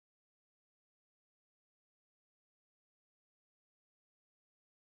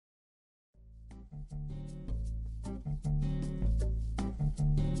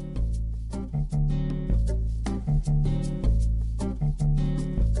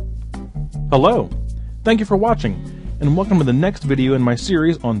Hello! Thank you for watching, and welcome to the next video in my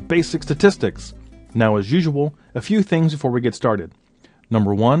series on basic statistics. Now, as usual, a few things before we get started.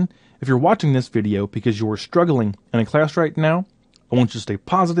 Number one, if you're watching this video because you are struggling in a class right now, I want you to stay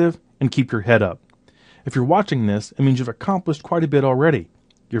positive and keep your head up. If you're watching this, it means you've accomplished quite a bit already.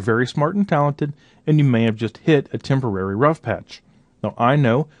 You're very smart and talented, and you may have just hit a temporary rough patch. Now, I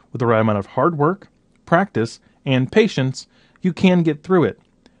know with the right amount of hard work, practice, and patience, you can get through it.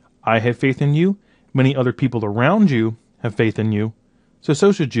 I have faith in you. Many other people around you have faith in you. So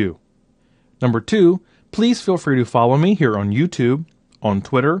should you. Number two, please feel free to follow me here on YouTube, on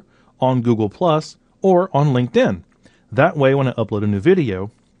Twitter, on Google+, or on LinkedIn. That way, when I upload a new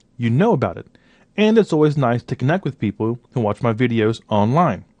video, you know about it. And it's always nice to connect with people who watch my videos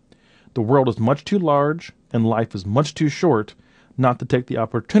online. The world is much too large, and life is much too short not to take the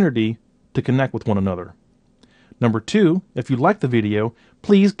opportunity to connect with one another. Number two, if you like the video,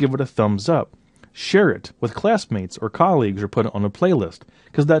 please give it a thumbs up. Share it with classmates or colleagues or put it on a playlist,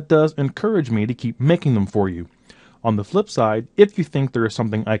 because that does encourage me to keep making them for you. On the flip side, if you think there is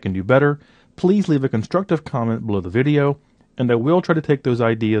something I can do better, please leave a constructive comment below the video, and I will try to take those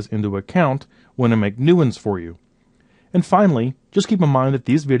ideas into account when I make new ones for you. And finally, just keep in mind that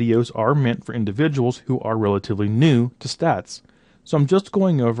these videos are meant for individuals who are relatively new to stats. So I'm just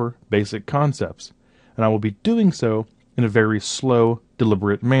going over basic concepts, and I will be doing so in a very slow,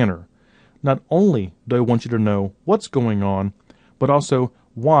 deliberate manner. Not only do I want you to know what's going on, but also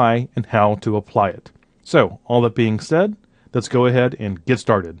why and how to apply it. So, all that being said, let's go ahead and get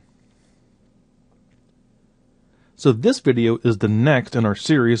started. So this video is the next in our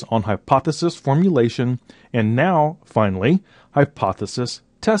series on hypothesis formulation, and now, finally, hypothesis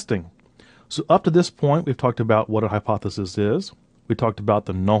testing. So up to this point, we've talked about what a hypothesis is. We talked about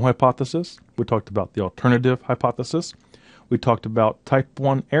the null hypothesis. We talked about the alternative hypothesis. We talked about type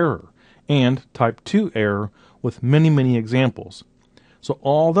 1 error and type 2 error with many examples. So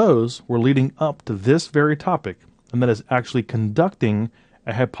all those were leading up to this very topic, and that is actually conducting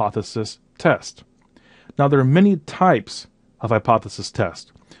a hypothesis test. Now, there are many types of hypothesis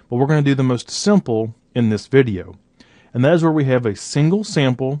tests, but we're going to do the most simple in this video. And that is where we have a single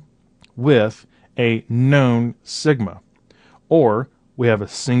sample with a known sigma. Or we have a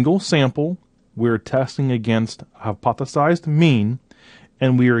single sample, we're testing against a hypothesized mean,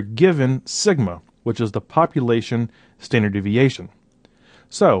 and we are given sigma, which is the population standard deviation.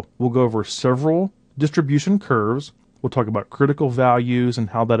 So we'll go over several distribution curves. We'll talk about critical values and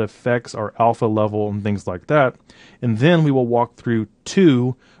how that affects our alpha level and things like that. And then we will walk through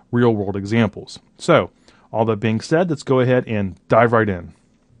two real-world examples. So, all that being said, let's go ahead and dive right in.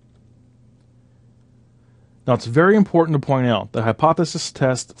 Now, it's very important to point out that hypothesis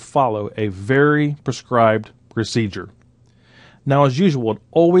tests follow a very prescribed procedure. Now, as usual, it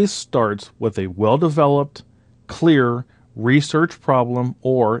always starts with a well-developed, clear research problem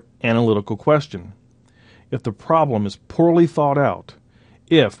or analytical question. If the problem is poorly thought out,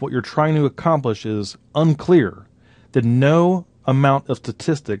 if what you're trying to accomplish is unclear, then no amount of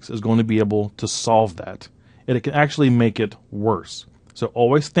statistics is going to be able to solve that. And it can actually make it worse. So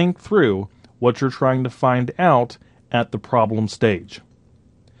always think through what you're trying to find out at the problem stage.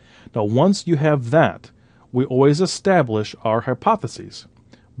 Now, once you have that, we always establish our hypotheses,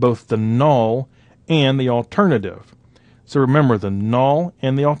 both the null and the alternative. So remember, the null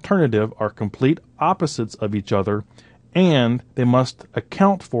and the alternative are complete opposites of each other, and they must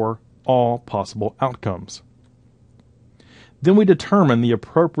account for all possible outcomes. Then we determine the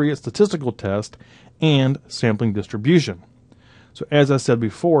appropriate statistical test and sampling distribution. So as I said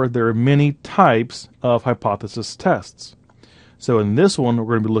before, there are many types of hypothesis tests. So in this one,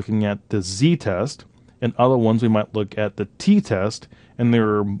 we're going to be looking at the z-test. In other ones, we might look at the t-test, and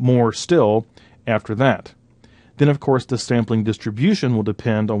there are more still after that. Then, of course, the sampling distribution will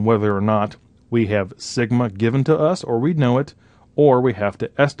depend on whether or not we have sigma given to us, or we know it, or we have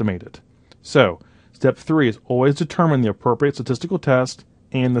to estimate it. So, step 3 is always determine the appropriate statistical test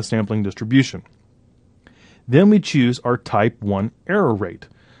and the sampling distribution. Then we choose our type 1 error rate.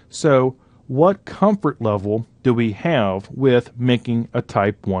 So, what comfort level do we have with making a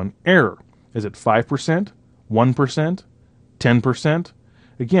type 1 error? Is it 5%, 1%, 10%?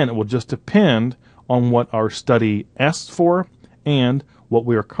 Again, it will just depend on what our study asks for and what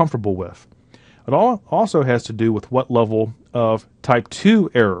we are comfortable with. It also has to do with what level of type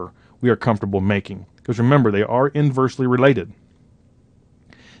 2 error we are comfortable making, because remember, they are inversely related.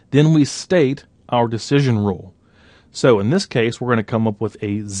 Then we state our decision rule. So in this case, we're going to come up with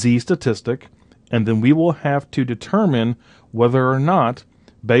a z-statistic, and then we will have to determine whether or not,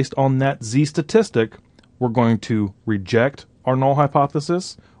 based on that z-statistic, we're going to reject our null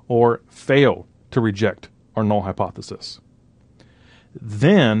hypothesis or fail to reject our null hypothesis.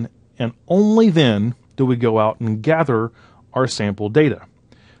 Then, and only then, do we go out and gather our sample data.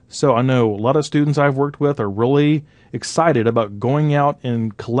 So I know a lot of students I've worked with are really excited about going out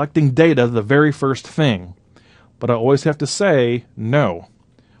and collecting data the very first thing. But I always have to say, no.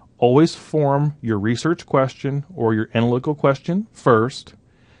 Always form your research question or your analytical question first.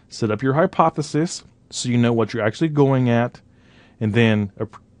 Set up your hypothesis so you know what you're actually going at. And then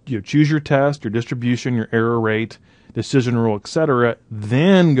choose your test, your distribution, your error rate, decision rule, etc.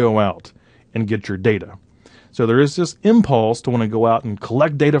 Then go out and get your data. So there is this impulse to want to go out and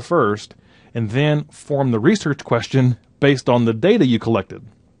collect data first and then form the research question based on the data you collected.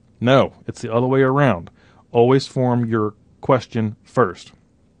 No, it's the other way around. Always form your question first.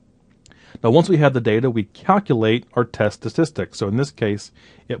 Now, once we have the data, we calculate our test statistic. So in this case,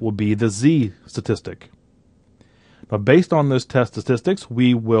 it will be the z-statistic. Now, based on those test statistics,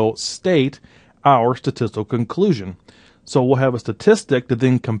 we will state our statistical conclusion. So we'll have a statistic to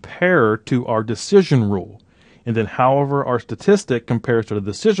then compare to our decision rule. And then however our statistic compares to the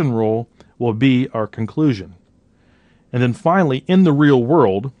decision rule will be our conclusion. And then finally, in the real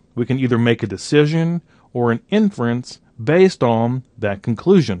world, we can either make a decision or an inference based on that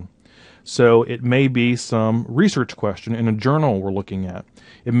conclusion. So it may be some research question in a journal we're looking at.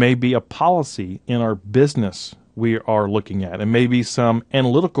 It may be a policy in our business we are looking at. It may be some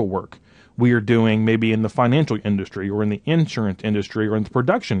analytical work we are doing maybe in the financial industry or in the insurance industry or in the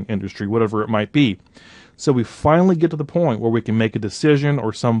production industry, whatever it might be. So we finally get to the point where we can make a decision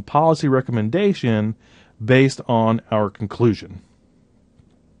or some policy recommendation based on our conclusion.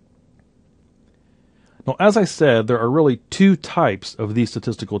 Now, as I said, there are really two types of these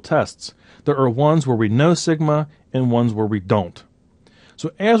statistical tests. There are ones where we know sigma and ones where we don't.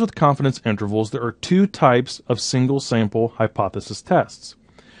 So as with confidence intervals, there are two types of single sample hypothesis tests.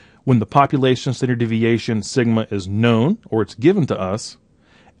 When the population standard deviation sigma is known or it's given to us,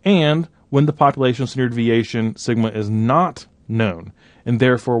 and when the population standard deviation sigma is not known, and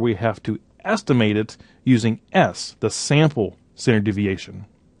therefore we have to estimate it using S, the sample standard deviation.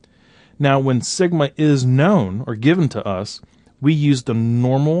 Now, when sigma is known or given to us, we use the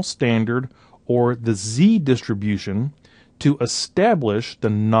normal standard or the Z distribution to establish the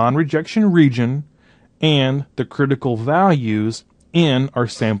non-rejection region and the critical values in our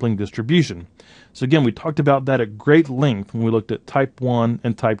sampling distribution. So again, we talked about that at great length when we looked at type 1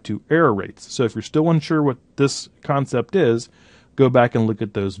 and type 2 error rates. So if you're still unsure what this concept is, go back and look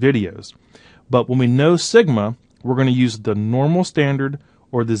at those videos. But when we know sigma, we're going to use the normal standard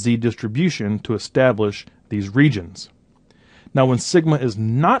or the Z distribution to establish these regions. Now, when sigma is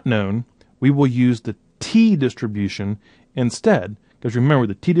not known, we will use the T distribution instead. Because remember,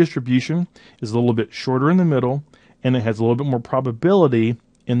 the T distribution is a little bit shorter in the middle, and it has a little bit more probability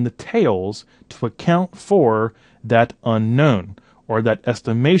in the tails to account for that unknown, or that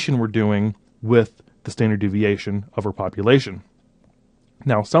estimation we're doing with the standard deviation of our population.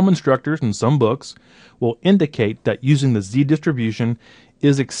 Now, some instructors and some books will indicate that using the Z distribution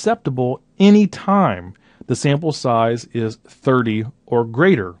is acceptable any time the sample size is 30 or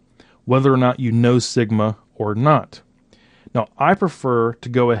greater, whether or not you know sigma or not. Now, I prefer to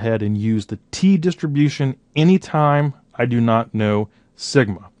go ahead and use the T distribution anytime I do not know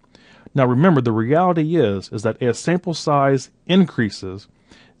sigma. Now, remember, the reality is that as sample size increases,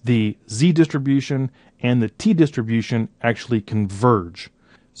 the Z distribution and the T distribution actually converge.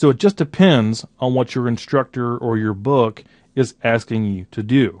 So it just depends on what your instructor or your book is asking you to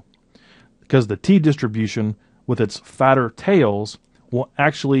do. Because the T distribution, with its fatter tails, will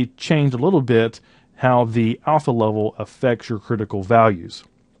actually change a little bit how the alpha level affects your critical values.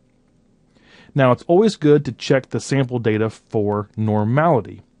 Now, it's always good to check the sample data for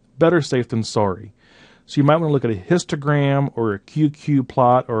normality. Better safe than sorry. So you might want to look at a histogram or a QQ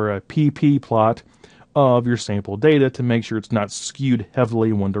plot or a PP plot of your sample data to make sure it's not skewed heavily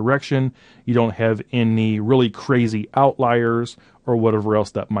in one direction. You don't have any really crazy outliers or whatever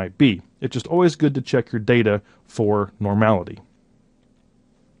else that might be. It's just always good to check your data for normality.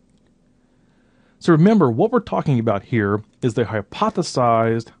 So remember, what we're talking about here is the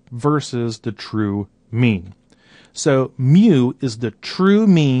hypothesized versus the true mean. So mu is the true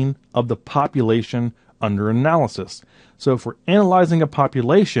mean of the population under analysis. So if we're analyzing a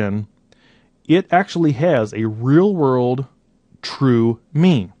population, it actually has a real-world true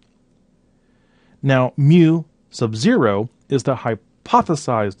mean. Now, mu sub 0 is the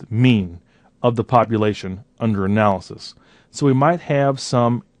hypothesized mean of the population under analysis. So we might have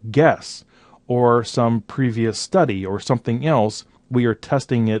some guess, or some previous study or something else we are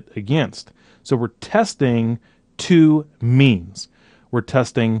testing it against. So we're testing two means. We're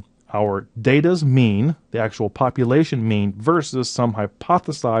testing our data's mean, the actual population mean, versus some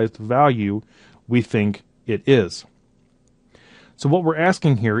hypothesized value we think it is. So what we're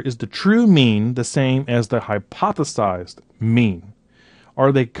asking here, is the true mean the same as the hypothesized mean?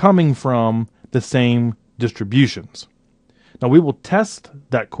 Are they coming from the same distributions? Now we will test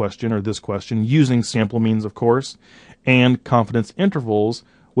that question, or this question, using sample means, of course, and confidence intervals,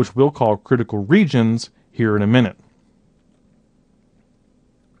 which we'll call critical regions here in a minute.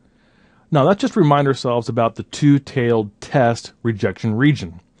 Now let's just remind ourselves about the two-tailed test rejection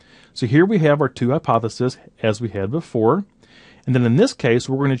region. So here we have our two hypotheses as we had before. And then in this case,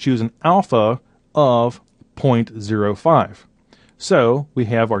 we're going to choose an alpha of 0.05. So we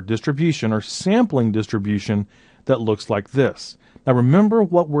have our distribution, our sampling distribution, that looks like this. Now remember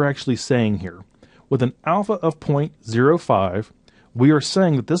what we're actually saying here. With an alpha of 0.05, we are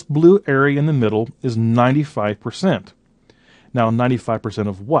saying that this blue area in the middle is 95%. Now 95%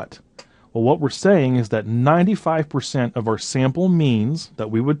 of what? Well, what we're saying is that 95% of our sample means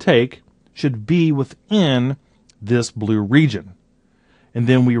that we would take should be within this blue region. And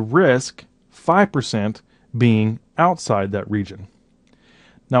then we risk 5% being outside that region.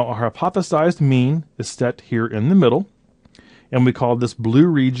 Now our hypothesized mean is set here in the middle, and we call this blue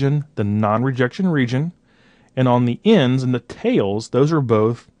region the non-rejection region, and on the ends and the tails, those are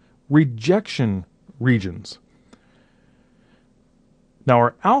both rejection regions. Now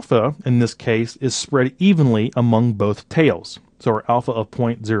our alpha in this case is spread evenly among both tails. So our alpha of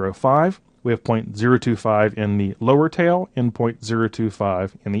 0.05, we have 0.025 in the lower tail and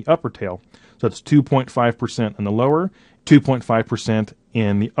 0.025 in the upper tail. So that's 2.5% in the lower, 2.5%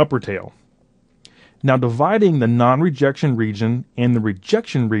 in the upper tail. Now dividing the non-rejection region and the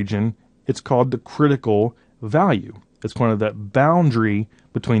rejection region, it's called the critical value. It's kind of that boundary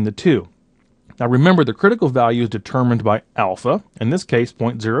between the two. Now remember, the critical value is determined by alpha, in this case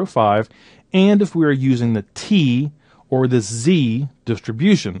 0.05, and if we are using the t or the z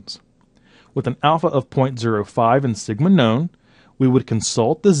distributions. With an alpha of 0.05 and sigma known, we would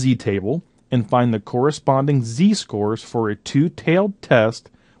consult the z-table and find the corresponding z-scores for a two-tailed test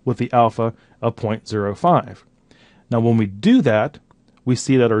with the alpha of 0.05. Now when we do that, we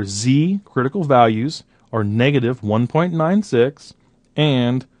see that our z critical values are negative 1.96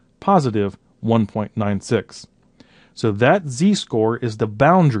 and positive 1.96. So that z-score is the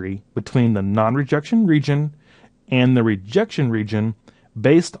boundary between the non-rejection region and the rejection region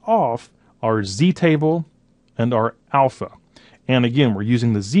based off our z-table and our alpha. And again, we're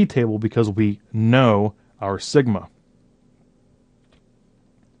using the z-table because we know our sigma.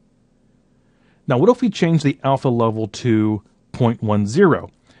 Now what if we change the alpha level to 0.10?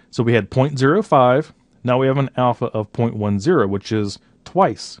 So we had 0.05, now we have an alpha of 0.10, which is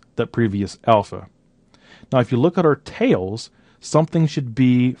twice that previous alpha. Now if you look at our tails, something should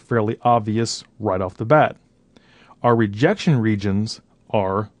be fairly obvious right off the bat. Our rejection regions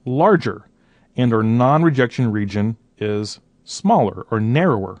are larger, and our non-rejection region is smaller or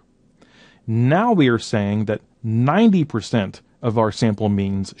narrower. Now we are saying that 90% of our sample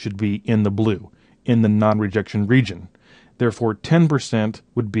means should be in the blue, in the non-rejection region. Therefore 10%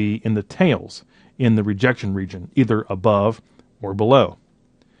 would be in the tails, in the rejection region, either above or below.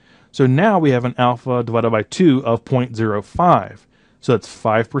 So now we have an alpha divided by 2 of 0.05. So that's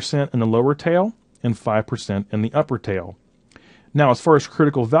 5% in the lower tail and 5% in the upper tail. Now as far as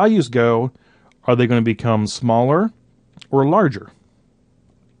critical values go, are they going to become smaller or larger?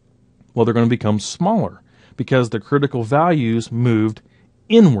 Well, they're going to become smaller because the critical values moved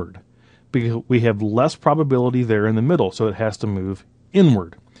inward. Because we have less probability there in the middle, so it has to move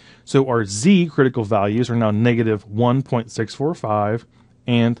inward. So our z critical values are now negative 1.645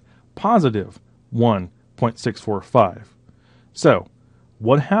 and positive 1.645. So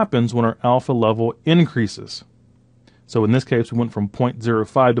what happens when our alpha level increases? So in this case, we went from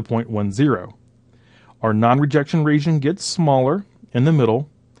 0.05 to 0.10. Our non-rejection region gets smaller in the middle,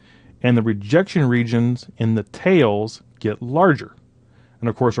 and the rejection regions in the tails get larger. And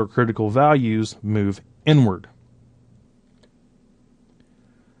of course, our critical values move inward.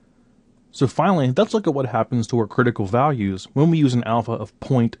 So finally, let's look at what happens to our critical values when we use an alpha of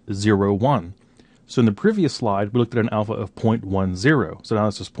 0.01. So in the previous slide, we looked at an alpha of 0.10. So now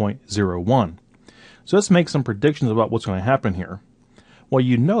this is 0.01. So let's make some predictions about what's going to happen here. Well,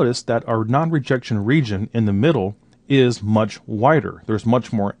 you notice that our non-rejection region in the middle is much wider. There's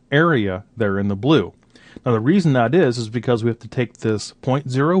much more area there in the blue. Now the reason that is because we have to take this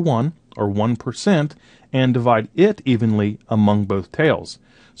 0.01 or 1% and divide it evenly among both tails.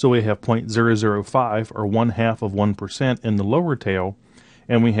 So we have 0.005 or 1/2 of 1% in the lower tail,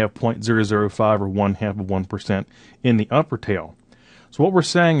 and we have 0.005 or 1/2 of 1% in the upper tail. So what we're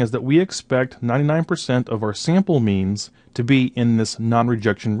saying is that we expect 99% of our sample means to be in this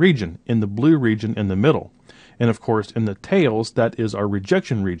non-rejection region, in the blue region in the middle. And of course, in the tails, that is our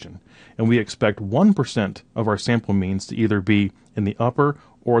rejection region. And we expect 1% of our sample means to either be in the upper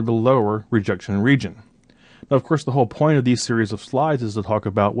or the lower rejection region. Now, of course, the whole point of these series of slides is to talk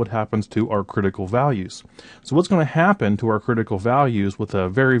about what happens to our critical values. So what's going to happen to our critical values with a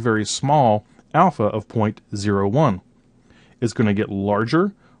very, very small alpha of 0.01? It's going to get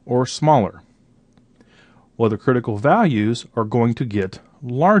larger or smaller. Well, the critical values are going to get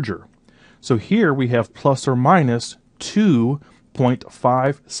larger. So here we have plus or minus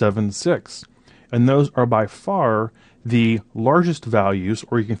 2.576. And those are by far the largest values,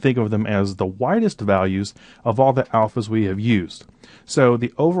 or you can think of them as the widest values of all the alphas we have used. So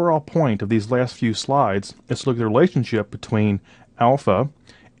the overall point of these last few slides is to look at the relationship between alpha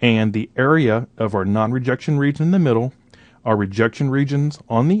and the area of our non-rejection region in the middle, our rejection regions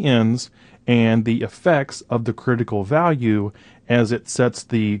on the ends, and the effects of the critical value as it sets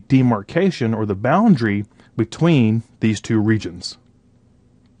the demarcation or the boundary between these two regions.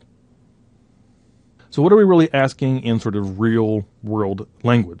 So what are we really asking in sort of real world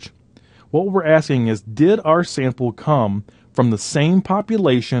language? What we're asking is, did our sample come from the same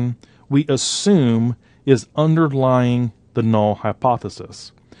population we assume is underlying the null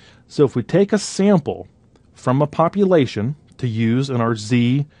hypothesis? So if we take a sample from a population to use in our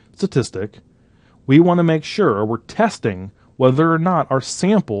z-statistic, we want to make sure, or we're testing whether or not our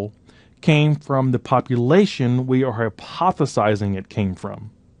sample came from the population we are hypothesizing it came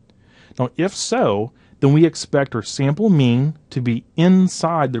from. Now, if so, then we expect our sample mean to be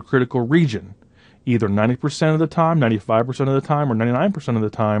inside the critical region, either 90% of the time, 95% of the time, or 99% of the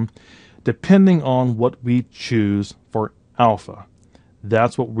time, depending on what we choose for alpha.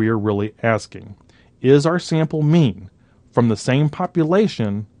 That's what we're really asking. Is our sample mean from the same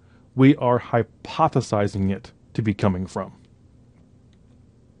population we are hypothesizing it to be coming from?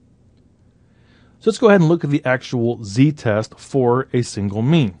 So let's go ahead and look at the actual z-test for a single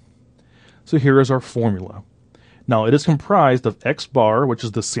mean. So here is our formula. Now it is comprised of x bar, which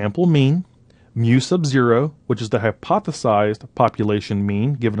is the sample mean, mu sub 0, which is the hypothesized population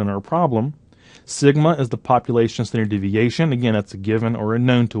mean given in our problem. Sigma is the population standard deviation. Again, that's a given or a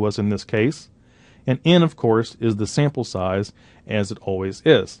known to us in this case. And n, of course, is the sample size, as it always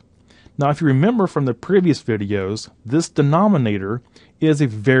is. Now, if you remember from the previous videos, this denominator is a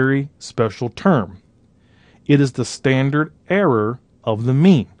very special term. It is the standard error of the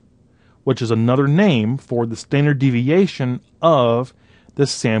mean, which is another name for the standard deviation of the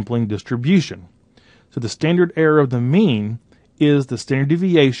sampling distribution. So the standard error of the mean is the standard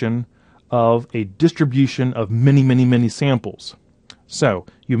deviation of a distribution of many, many, many samples. So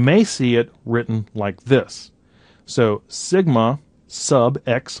you may see it written like this. So sigma sub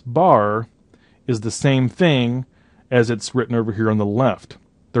x bar is the same thing as it's written over here on the left.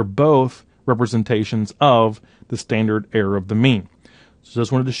 They're both representations of the standard error of the mean. So I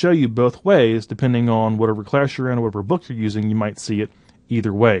just wanted to show you both ways. Depending on whatever class you're in or whatever book you're using, you might see it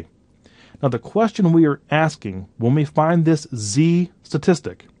either way. Now the question we are asking when we find this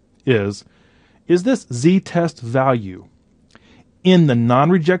z-statistic is this z-test value in the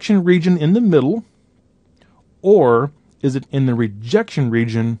non-rejection region in the middle, or is it in the rejection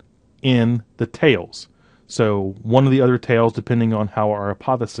region in the tails? So one of the other tails, depending on how our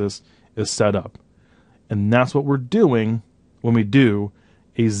hypothesis is set up. And that's what we're doing when we do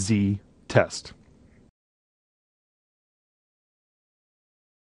a z-test.